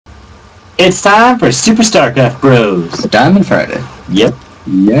It's time for Super StarCraft Bros. Diamond Friday. Yep.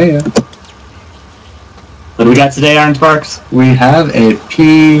 Yeah. What do we got today, Iron Sparks? We have a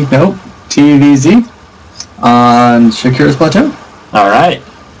TvZ on Shakuras Plateau. Alright.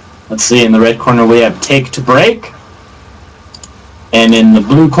 Let's see, in the red corner we have TakeToBreak. And in the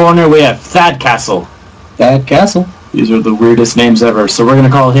blue corner we have ThadCastle. ThadCastle. These are the weirdest names ever. So we're going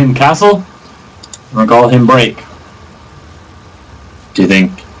to call him Castle. We're going to call him Break. Do you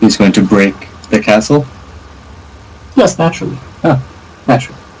think he's going to break the castle? Yes, naturally. Oh,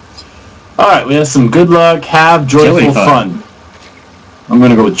 naturally. Alright, we have some good luck, have joyful fun. I'm going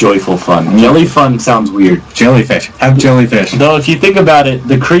to go with joyful fun. Jelly fun sounds weird. Jellyfish. Have jellyfish. Though, if you think about it,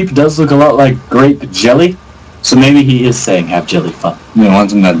 the creep does look a lot like grape jelly. So maybe he is saying have jelly fun. You want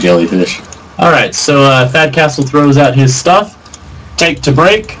some of that jellyfish. Alright, so ThadCastle throws out his stuff.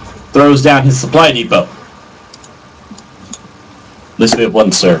 TakeToBreak throws down his supply depot. At least we have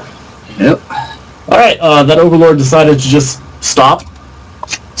one, sir. Yep. Alright, that Overlord decided to just stop.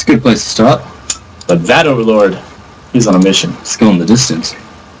 It's a good place to stop. But that Overlord, he's on a mission. Let's go in the distance.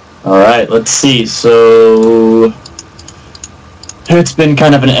 Alright, let's see. So it's been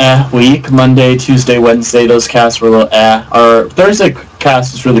kind of an week. Monday, Tuesday, Wednesday, those casts were a little Our Thursday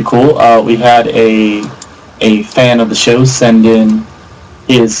cast was really cool. We had a fan of the show send in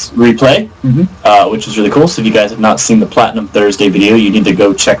his replay, which is really cool. So if you guys have not seen the Platinum Thursday video, you need to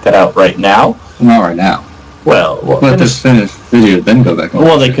go check that out right now. Not right now. Well, let this finished video, then go back and watch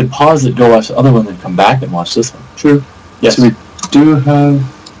well, they could pause it, go watch the other one, then come back and watch this one. True. Yes. So we do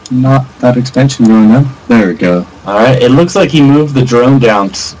have not that expansion going on. There we go. Alright, it looks like he moved the drone down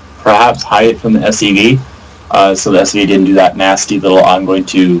to perhaps hide it from the SEV. So the SEV didn't do that nasty little I'm going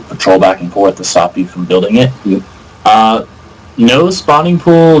to patrol back and forth to stop you from building it. Yep. No spawning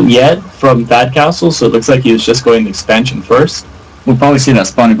pool yet from ThadCastle, so it looks like he was just going expansion first. We'll probably see that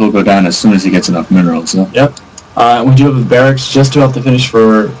spawning pool go down as soon as he gets enough minerals, though. Yep. We do have the barracks just about to finish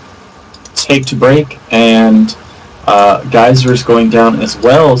for TakeToBreak, and Geyser's going down as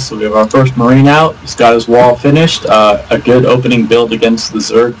well, so we have our first Marine out. He's got his wall finished. A good opening build against the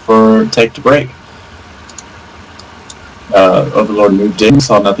Zerg for TakeToBreak. Overlord moved in,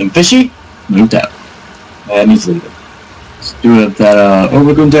 saw nothing fishy. Moved out. And he's leaving. So do have that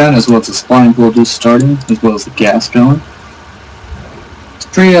overgrown down, as well as the spawning pool just starting, as well as the gas going. It's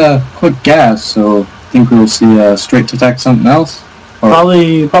pretty quick gas, so I think we'll see straight to attack something else. Or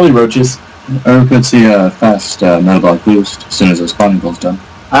Probably roaches. Or we could see a fast metabolic boost as soon as the spawning pool's done.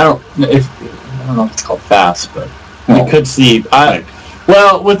 I don't know if it's called fast, but Well, you could see.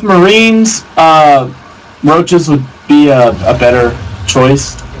 Well, with Marines, roaches would be a better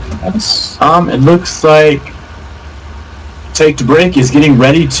choice. It looks like TakeToBreak is getting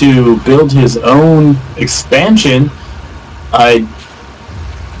ready to build his own expansion.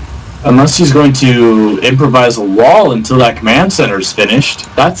 Unless he's going to improvise a wall until that command center is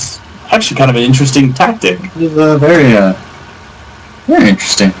finished. That's actually kind of an interesting tactic. It's very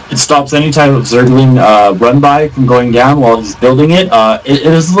interesting. It stops any type of Zergling run-by from going down while he's building it. It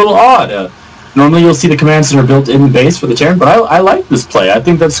is a little odd. Normally you'll see the command center built in the base for the Terran, but I like this play. I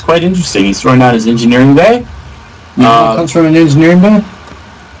think that's quite interesting. He's throwing out his engineering bay. It comes from an engineering bay?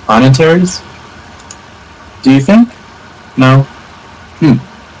 Planetaries? Do you think? No.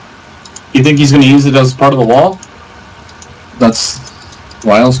 You think he's going to use it as part of the wall?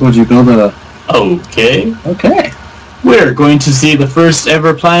 Why else would you build a... Okay. Okay. We're going to see the first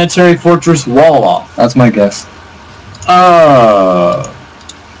ever planetary fortress wall off. That's my guess.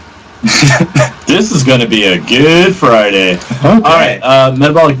 This is going to be a good Friday. Okay. Alright,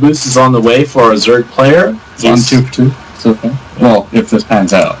 metabolic boost is on the way for a Zerg player. It's on 2 for 2. It's okay. Well, if this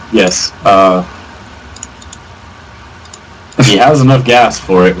pans out. Yes. He has enough gas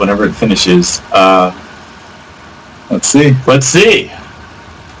for it whenever it finishes. Let's see. Let's see.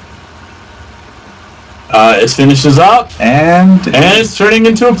 It finishes up, And it's turning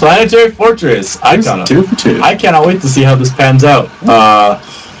into a planetary fortress. 2 for 2. I cannot wait to see how this pans out.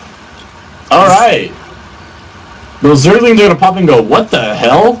 Alright. Those Zerglings are going to pop and go, what the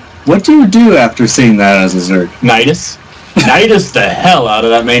hell? What do you do after seeing that as a Zerg? Nidus. Nidus the hell out of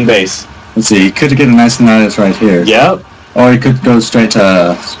that main base. Let's see, he could get a nice Nidus right here. Yep. Or he could go straight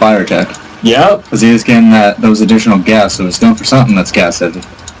to Spire Tech. Yep. Because he is getting those additional gas, so he's going for something that's gas heavy.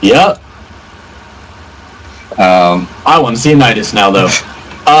 Yep. I want to see a Nidus now, though.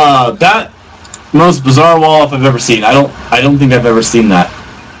 That most bizarre wall off I've ever seen. I don't think I've ever seen that,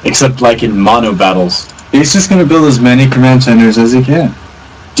 except like in mono battles. He's just going to build as many command centers as he can.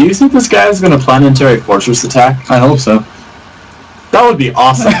 Do you think this guy is going to planetary fortress attack? I hope so. That would be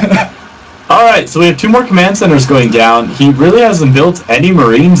awesome. Alright, so we have 2 more command centers going down. He really hasn't built any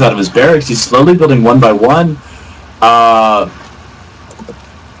Marines out of his barracks. He's slowly building one by one.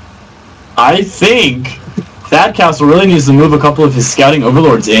 I think ThadCastle really needs to move a couple of his scouting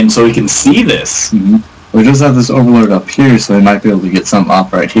overlords in so he can see this. We just have this overlord up here, so he might be able to get something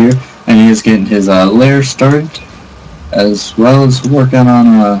off right here. And he is getting his lair started, as well as working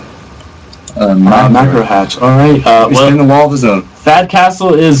on a macro hatch. Alright, he's well, in the wall of his own.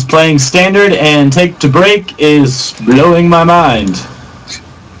 ThadCastle is playing standard, and Take to Break is blowing my mind.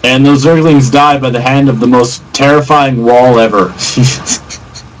 And those Zerglings die by the hand of the most terrifying wall ever.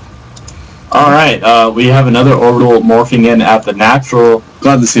 Alright, we have another orbital morphing in at the natural.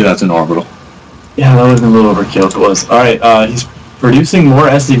 Glad to see that's an orbital. Yeah, that would have been a little overkill if it was. Alright, he's producing more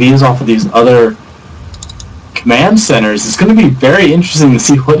SCVs off of these other command centers. It's going to be very interesting to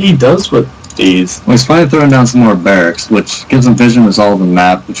see what he does with these. Well, he's finally throwing down some more barracks, which gives him vision with all of the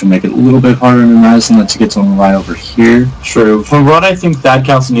map, which will make it a little bit harder to Madison once he gets on right over here. True. From what I think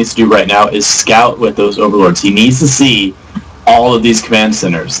ThadCastle needs to do right now is scout with those overlords. He needs to see all of these command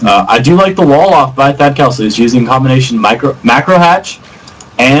centers. I do like the wall off by ThadCastle. He's using combination macro hatch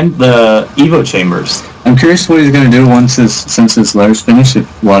and the Evo chambers. I'm curious what he's going to do since his lair's finished,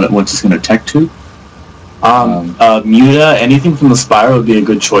 what he's going to tech to. Muta, anything from the Spire would be a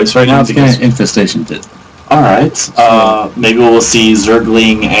good choice right now. He's going to infestation pit. Alright, maybe we'll see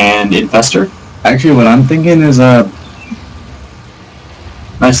Zergling and Infestor. Actually, what I'm thinking is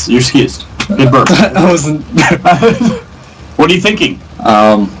Nice, you're excused. Good burp. I wasn't. What are you thinking?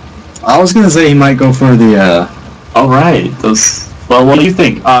 I was gonna say he might go for the. Alright, those. Well, what do you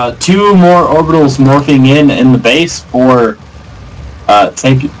think? 2 more orbitals morphing in the base for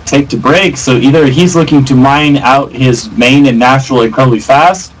take to break. So either he's looking to mine out his main and natural incredibly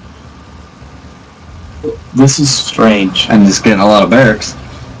fast. This is strange. And he's getting a lot of barracks.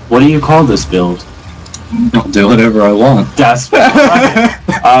 What do you call this build? I'll do whatever I want. That's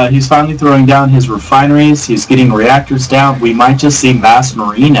right. He's finally throwing down his refineries. He's getting reactors down. We might just see mass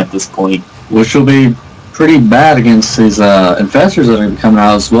marine at this point, which will be pretty bad against his infestors that are going to be coming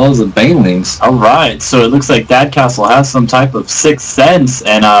out, as well as the banelings. All right, so it looks like ThadCastle has some type of sixth sense,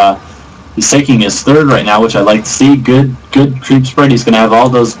 and he's taking his third right now, which I like to see. Good creep spread. He's going to have all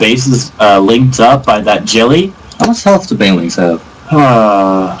those bases linked up by that jelly. How much health do banelings have?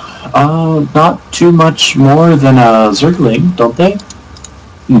 Not too much more than a Zergling, don't they?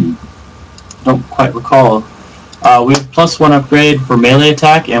 Don't quite recall. We have +1 upgrade for melee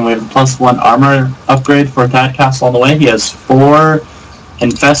attack, and we have +1 armor upgrade for ThadCastle on the way. He has 4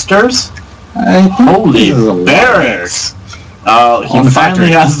 infestors. Holy barracks! He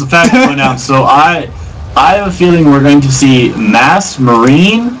finally has the fact going down. So I have a feeling we're going to see mass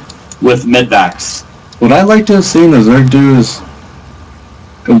marine with midbacks. What I'd like to have seen the Zerg do is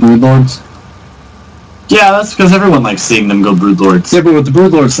go Broodlords. Yeah, that's because everyone likes seeing them go Broodlords. Yeah, but with the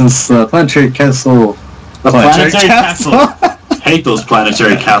Broodlords, since Planetary Castle... Planetary Castle! Hate those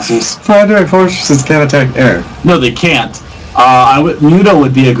planetary castles. Planetary fortresses can't attack air. No, they can't. Muto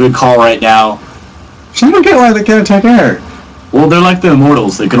would be a good call right now. I don't get why they can't attack air. Well, they're like the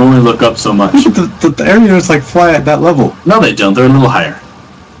Immortals. They can only look up so much. The air units like fly at that level. No, they don't. They're a little higher.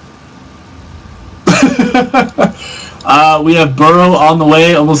 We have Burrow on the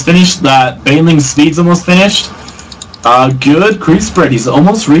way, almost finished. That Baneling's speed's almost finished. Good creep spread. He's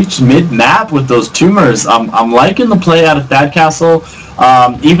almost reached mid-map with those tumors. I'm liking the play out of ThadCastle.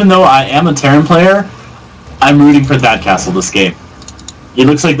 Even though I am a Terran player, I'm rooting for ThadCastle this game. He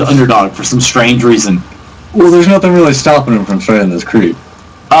looks like the underdog for some strange reason. Well, there's nothing really stopping him from starting this creep.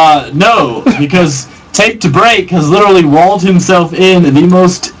 No, because Take to Break has literally walled himself in the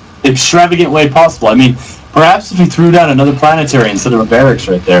most extravagant way possible. I mean, perhaps if he threw down another planetary instead of a barracks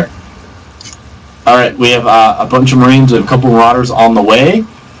right there. Alright, we have a bunch of Marines and a couple of Marauders on the way.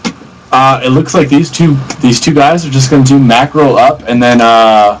 It looks like these two guys are just going to do macro up and then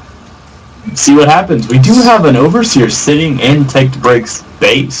see what happens. We do have an Overseer sitting in Take to Break's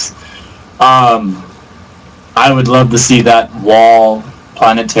base. I would love to see that wall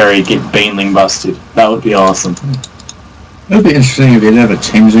planetary get Baneling busted. That would be awesome. It would be interesting if you did have a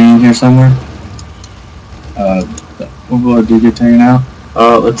changeling in here somewhere. What do you get taken out?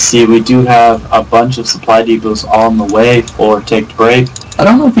 Let's see, we do have a bunch of supply depots on the way for Take to Break. I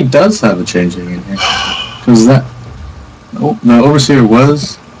don't know if he does have a changeling in here. Because that... Oh, the Overseer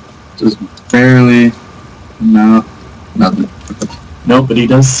was just barely... No, nothing. No, but he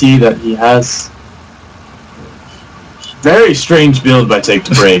does see that he has... Very strange build by Take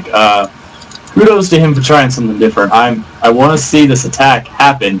to Break. Kudos to him for trying something different. I want to see this attack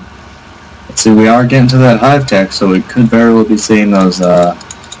happen. See, we are getting to that hive tech, so we could very well be seeing those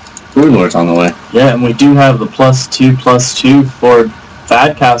Warlord's on the way. Yeah, and we do have the +2/+2 for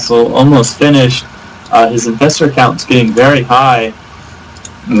ThadCastle almost finished. His infestor count's getting very high.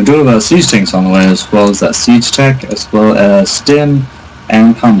 And we do have siege tanks on the way, as well as that siege tech, as well as stim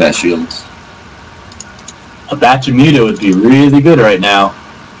and combat shields. A batch of Muta would be really good right now.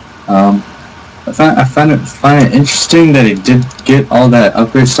 I find it interesting that he did get all that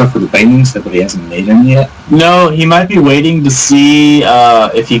upgrade stuff for the banelings, but he hasn't made them yet. No, he might be waiting to see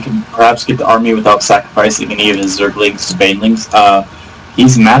if he can perhaps get the army without sacrificing any of his Zerglings to banelings.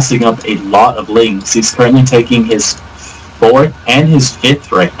 He's massing up a lot of lings. He's currently taking his 4th and his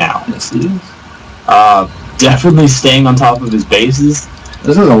 5th right now. Yes, he is. Definitely staying on top of his bases.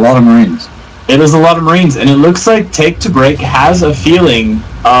 This is a lot of Marines. It is a lot of Marines, and it looks like Take-to-Break has a feeling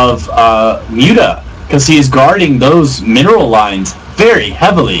of Muta, because he's guarding those mineral lines very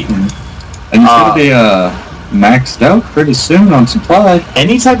heavily. Mm-hmm. And he's going to be maxed out pretty soon on supply.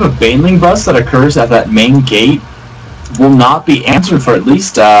 Any type of baneling bust that occurs at that main gate will not be answered for at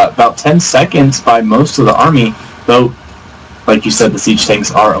least about 10 seconds by most of the army, though, like you said, the siege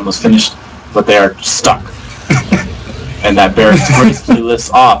tanks are almost finished, but they are stuck. And that barracks gracefully lifts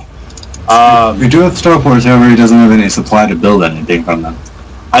off. We do have Star Wars, however, he doesn't have any supply to build anything from them.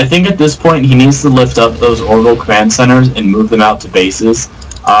 I think at this point he needs to lift up those orbital command centers and move them out to bases.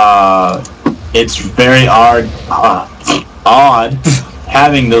 It's very odd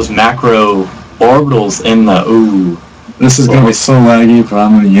having those macro orbitals in the... Ooh. This is going to be so laggy for how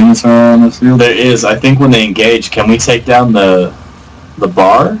many units are on this field. There is. I think when they engage, can we take down the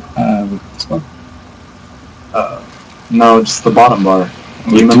bar? This one? No, just the bottom bar.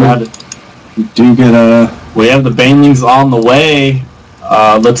 Do you remember how to... We do get We have the banelings on the way.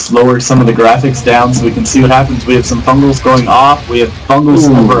 Let's lower some of the graphics down so we can see what happens. We have some fungals going off. We have fungals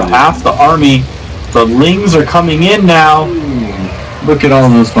over half the army. The lings are coming in now. Look at all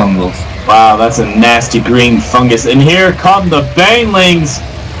those fungals. Wow, that's a nasty green fungus. And here come the banelings.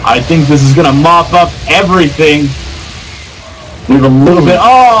 I think this is going to mop up everything. We have a little bit...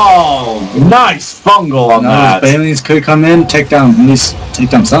 Oh, nice fungal on that. Those banelings could come in, at least take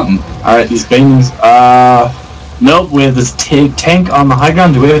down something. Alright, these banelings... Nope, we have this tank on the high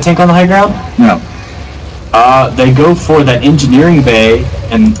ground. Do we have a tank on the high ground? No. They go for that engineering bay,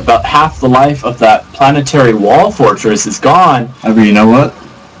 and about half the life of that planetary wall fortress is gone. However, you know what?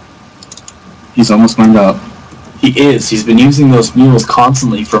 He's almost mined out. He is. He's been using those mules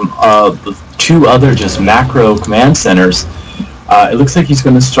constantly from the 2 other just macro command centers. It looks like he's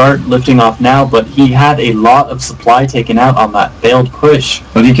going to start lifting off now, but he had a lot of supply taken out on that failed push.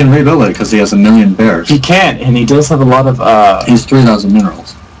 But he can rebuild it because he has 1 million bears. He can, and he does have a lot of... He's 3,000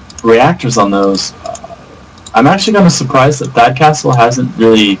 minerals. Reactors on those. I'm actually kind of surprised that ThadCastle hasn't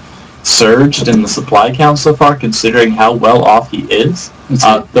really surged in the supply count so far, considering how well off he is.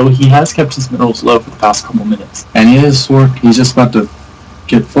 Though he has kept his minerals low for the past couple minutes. And he's just about to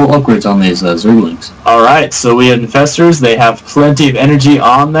get full upgrades on these Zerglings. Alright, so we have infestors. They have plenty of energy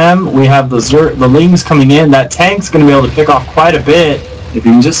on them. We have the lings coming in. That tank's going to be able to pick off quite a bit. If you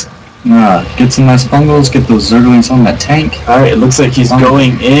can just get some nice fungals, get those Zerglings on that tank. Alright, it looks like he's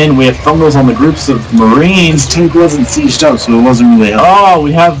going in. We have fungals on the groups of Marines. His tank wasn't sieged out, so it wasn't really helpful. Oh,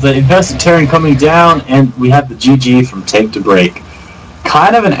 we have the infested Terran coming down, and we have the GG from Take-to-Break.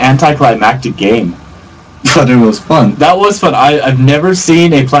 Kind of an anticlimactic game. But it was fun. That was fun. I've never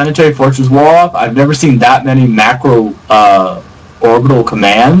seen a planetary fortress wall up. I've never seen that many macro orbital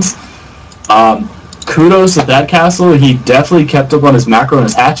commands. Kudos to ThadCastle. He definitely kept up on his macro and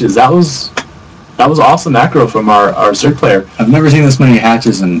his hatches. That was awesome macro from our Zerg player. I've never seen this many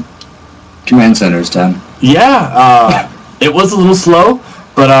hatches in command centers done. Yeah, it was a little slow,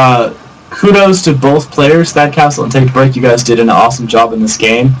 but kudos to both players, ThadCastle and Take-to-Break. You guys did an awesome job in this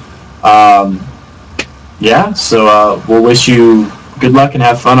game. Yeah, so we'll wish you good luck and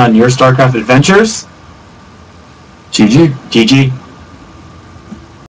have fun on your StarCraft adventures. GG. GG.